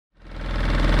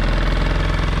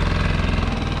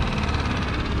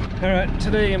Alright,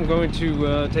 today I'm going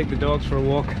to take the dogs for a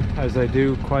walk, as I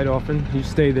do quite often. You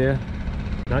stay there.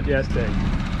 Not yesterday.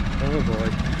 Oh boy.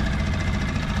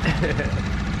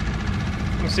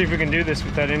 Let's see if we can do this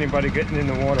without anybody getting in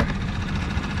the water.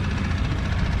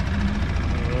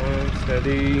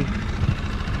 Steady.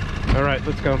 Alright,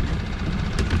 let's go.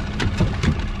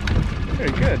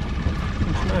 Very good.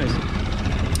 That's nice.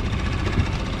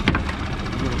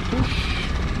 A little push.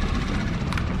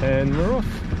 And we're off.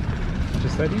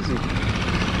 Just that easy.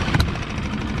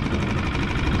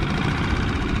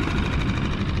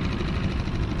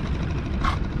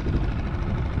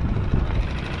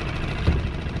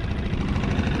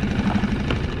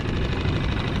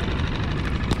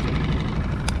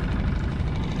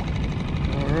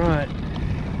 Alright.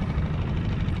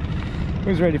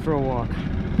 Who's ready for a walk?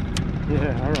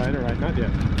 Yeah, alright, not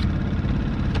yet.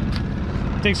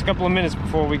 It takes a couple of minutes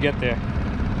before we get there.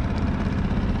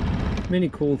 Many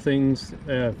cool things,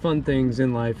 fun things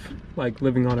in life, like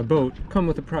living on a boat, come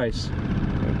with a price.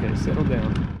 Okay, settle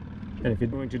down. And if you're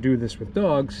going to do this with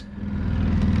dogs,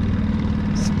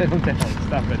 settle down,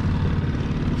 stop it.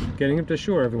 Getting them to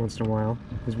shore every once in a while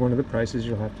is one of the prices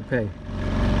you'll have to pay.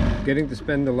 Getting to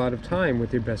spend a lot of time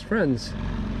with your best friends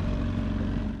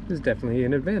is definitely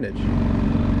an advantage.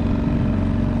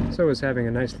 So is having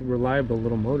a nice, reliable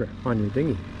little motor on your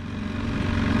dinghy.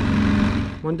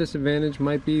 One disadvantage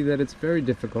might be that it's very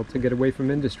difficult to get away from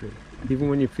industry. Even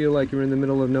when you feel like you're in the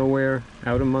middle of nowhere,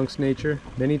 out amongst nature,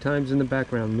 many times in the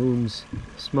background looms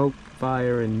smoke,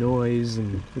 fire, and noise,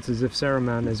 and it's as if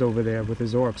Saruman is over there with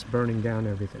his orcs burning down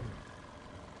everything.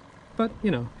 But,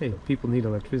 you know, hey, people need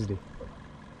electricity.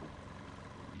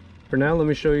 For now, let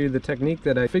me show you the technique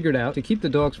that I figured out to keep the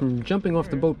dogs from jumping off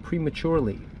the boat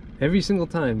prematurely. Every single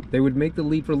time, they would make the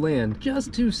leap for land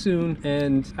just too soon,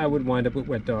 and I would wind up with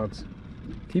wet dogs.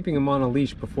 Keeping them on a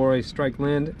leash before I strike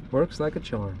land works like a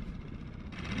charm.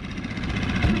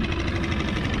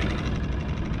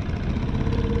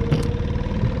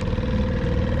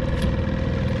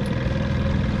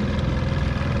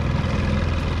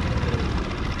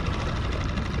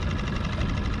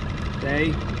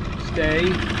 Stay, stay,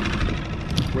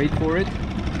 wait for it.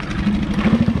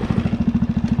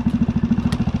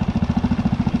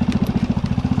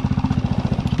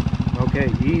 Okay,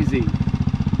 easy.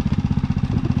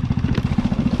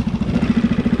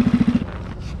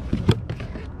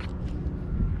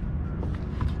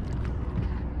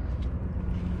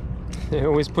 They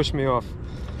always push me off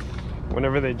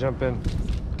whenever they jump in.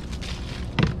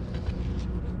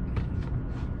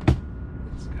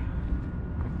 Let's go.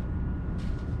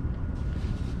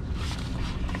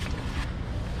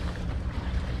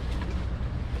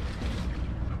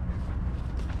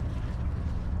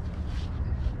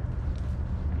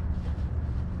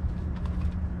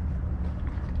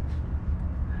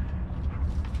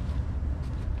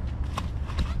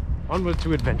 Onward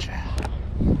to adventure.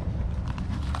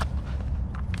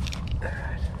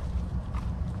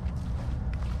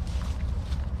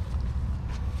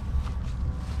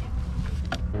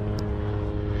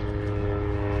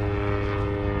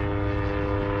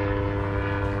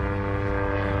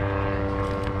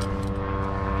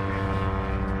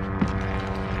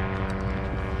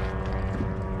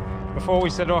 Before we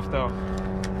set off though,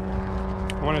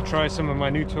 I want to try some of my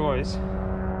new toys.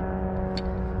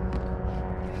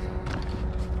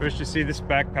 First, you see this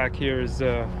backpack here is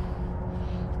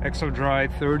Exodry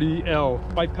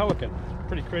 30L by Pelican.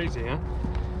 Pretty crazy, huh?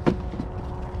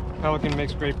 Pelican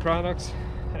makes great products,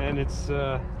 and it's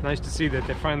nice to see that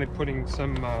they're finally putting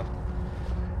some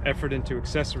effort into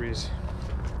accessories.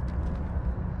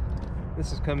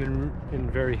 This is coming in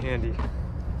very handy.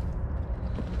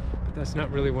 That's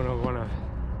not really what I want to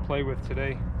play with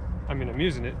today. I mean, I'm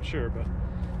using it, sure, but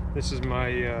this is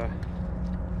my,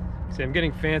 see, I'm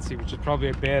getting fancy, which is probably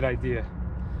a bad idea.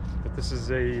 But this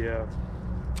is a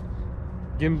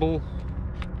gimbal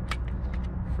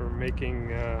for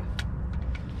making,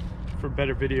 for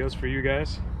better videos for you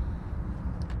guys.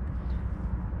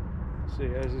 Let's see,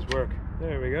 how does this work?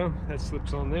 There we go, that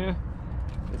slips on there.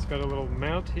 It's got a little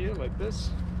mount here, like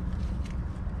this.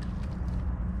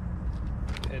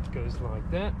 It goes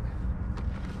like that.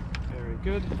 Very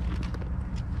good.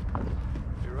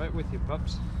 Be right with you,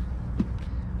 pups.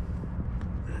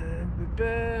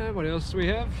 What else do we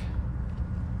have?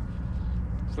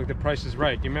 It's like The Price is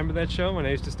Right. You remember that show when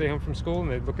I used to stay home from school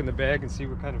and they'd look in the bag and see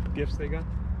what kind of gifts they got?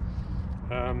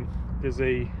 There's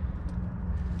a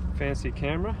fancy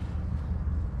camera.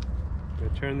 I'm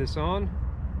going to turn this on.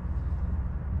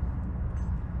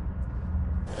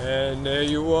 And there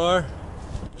you are.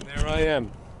 And there I am.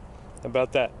 How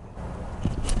about that?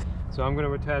 So I'm going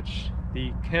to attach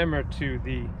the camera to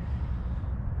the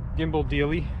gimbal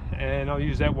dealy, and I'll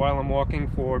use that while I'm walking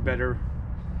for better,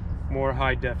 more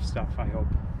high-def stuff, I hope.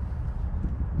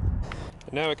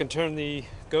 And now I can turn the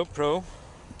GoPro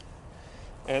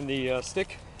and the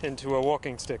stick into a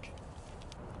walking stick.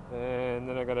 And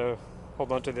then I gotta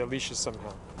hold on to the leashes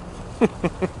somehow.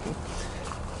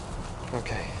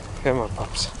 Okay, come on,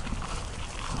 pups.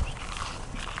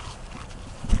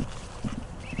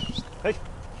 Hey!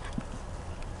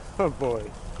 Oh boy.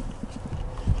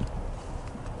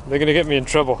 They're gonna get me in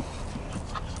trouble.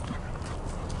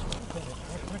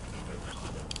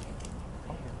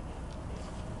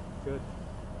 Good.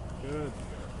 Good.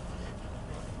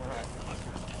 Alright.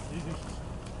 Easy.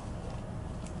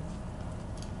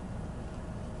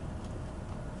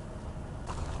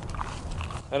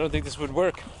 I don't think this would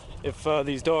work if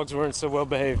these dogs weren't so well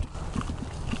behaved.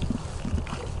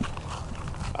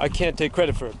 I can't take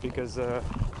credit for it because I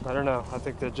don't know. I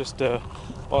think they're just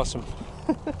awesome.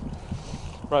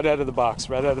 Right out of the box,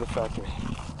 right out of the factory.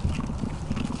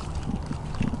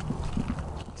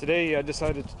 Today I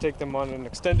decided to take them on an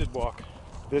extended walk.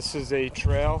 This is a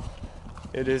trail.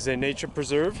 It is a nature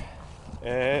preserve,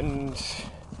 and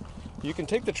you can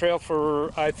take the trail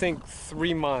for, I think,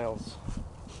 3 miles,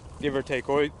 give or take.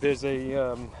 Or there's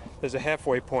a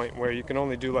halfway point where you can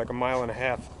only do like 1.5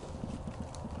 miles.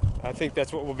 I think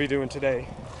that's what we'll be doing today.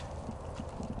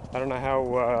 I don't know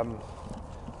how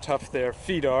tough their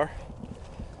feet are.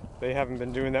 They haven't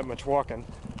been doing that much walking.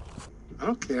 I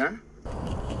don't care.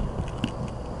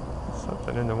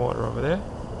 Something in the water over there.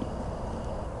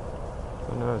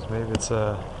 Who knows? Maybe it's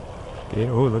a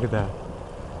gator. Oh, look at that.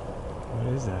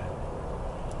 What is that?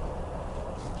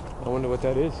 I wonder what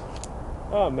that is.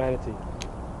 Oh, manatee.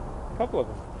 A couple of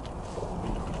them.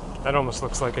 That almost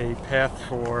looks like a path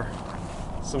for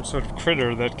some sort of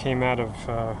critter that came out of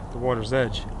the water's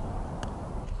edge.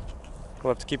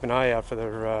 We'll have to keep an eye out for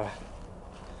their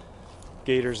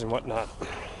gators and whatnot.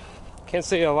 Can't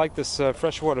say I like this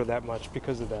fresh water that much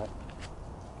because of that.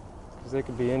 Because they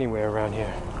could be anywhere around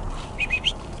here.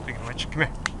 Speaking of which, come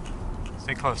here.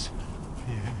 Stay close.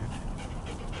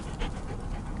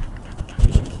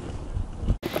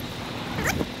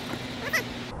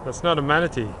 That's not a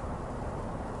manatee.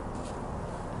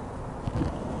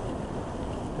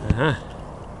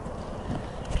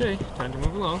 Okay, time to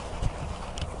move along.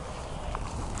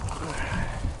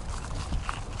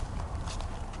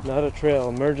 Not a trail,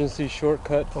 emergency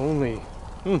shortcut only.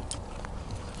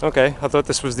 Okay, I thought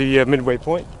this was the midway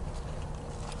point.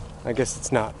 I guess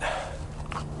it's not.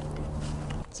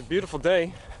 It's a beautiful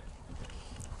day.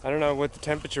 I don't know what the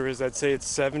temperature is. I'd say it's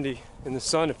 70. In the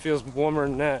sun, it feels warmer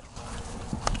than that.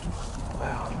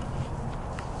 Wow.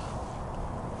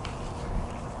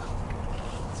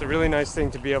 It's a really nice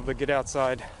thing to be able to get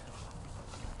outside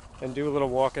and do a little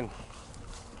walking.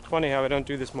 Funny how I don't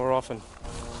do this more often.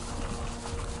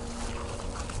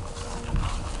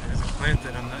 There's a plant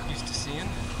that I'm not used to seeing.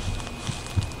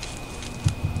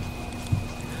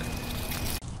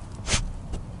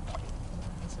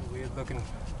 It's a weird looking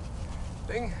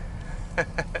thing.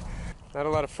 Not a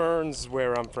lot of ferns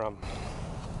where I'm from.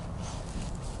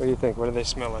 What do you think? What do they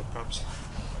smell like, pups?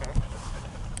 Okay.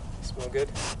 Smell good?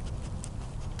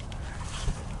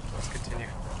 Let's continue.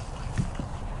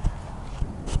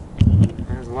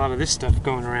 There's a lot of this stuff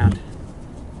going around.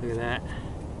 Look at that.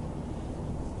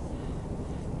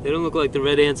 They don't look like the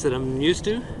red ants that I'm used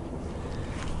to,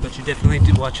 but you definitely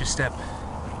do watch your step.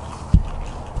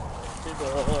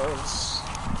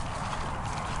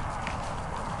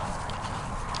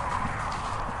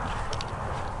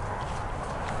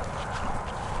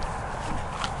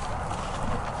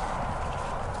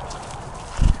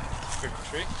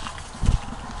 Tree.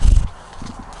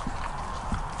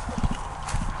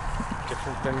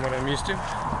 Different than what I'm used to.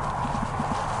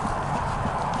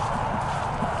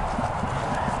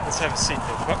 Let's have a seat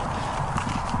there, pup.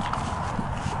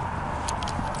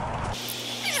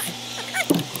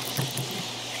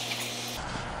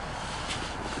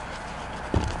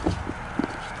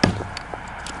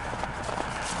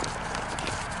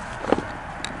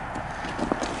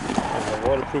 And a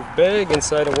waterproof bag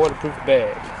inside a waterproof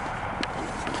bag.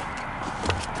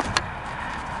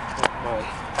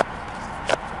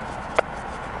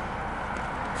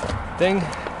 Thing.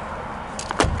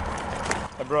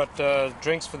 I brought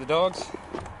drinks for the dogs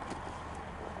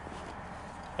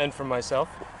and for myself.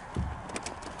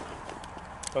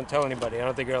 Don't tell anybody. I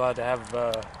don't think you're allowed to have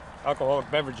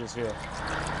alcoholic beverages here.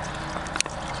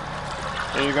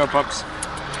 There you go, pups.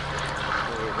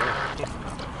 There you go.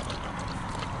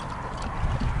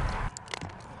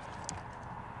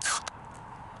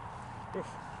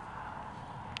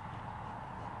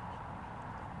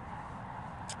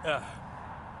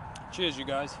 Cheers, you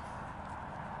guys.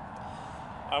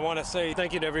 I want to say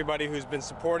thank you to everybody who's been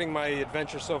supporting my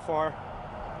adventure so far.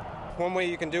 One way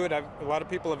you can do it, a lot of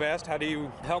people have asked, how do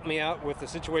you help me out with the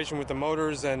situation with the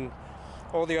motors and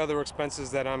all the other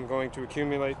expenses that I'm going to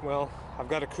accumulate? Well, I've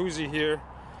got a koozie here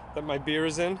that my beer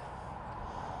is in,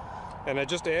 and I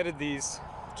just added these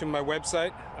to my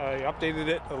website. I updated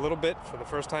it a little bit for the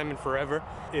first time in forever.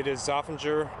 It is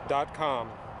zoffinger.com,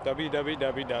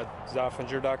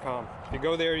 www.zoffinger.com. If you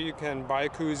go there, you can buy a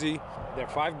koozie. They're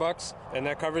 $5, and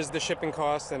that covers the shipping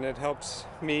costs, and it helps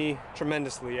me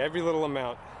tremendously. Every little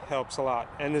amount helps a lot.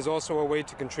 And there's also a way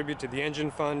to contribute to the engine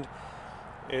fund.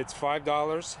 It's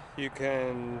 $5. You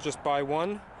can just buy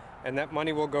one, and that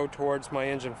money will go towards my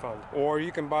engine fund. Or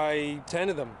you can buy 10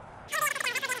 of them.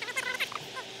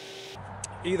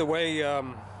 Either way,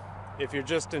 if you're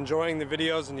just enjoying the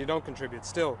videos and you don't contribute,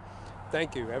 still,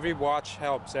 thank you. Every watch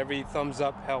helps, every thumbs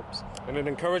up helps. And it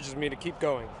encourages me to keep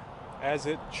going, as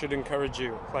it should encourage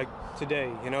you. Like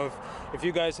today, you know, if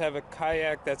you guys have a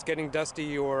kayak that's getting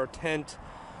dusty, or a tent,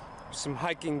 some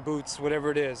hiking boots,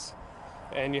 whatever it is,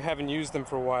 and you haven't used them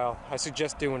for a while, I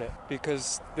suggest doing it,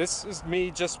 because this is me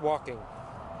just walking,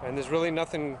 and there's really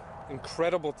nothing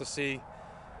incredible to see,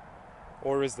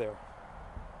 or is there?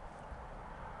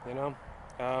 You know,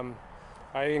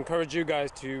 I encourage you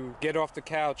guys to get off the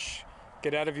couch,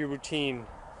 get out of your routine,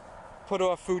 put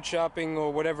off food shopping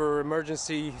or whatever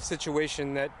emergency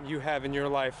situation that you have in your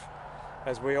life,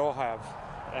 as we all have,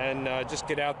 and just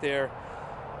get out there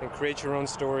and create your own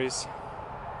stories.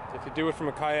 If you do it from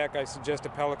a kayak, I suggest a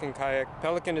Pelican kayak.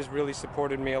 Pelican has really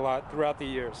supported me a lot throughout the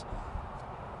years.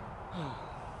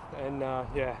 And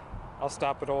yeah, I'll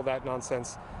stop with all that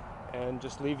nonsense and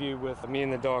just leave you with me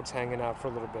and the dogs hanging out for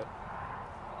a little bit.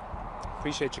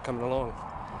 Appreciate you coming along.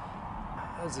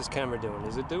 How's this camera doing?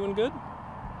 Is it doing good?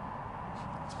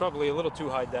 It's probably a little too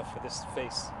high def for this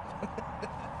face.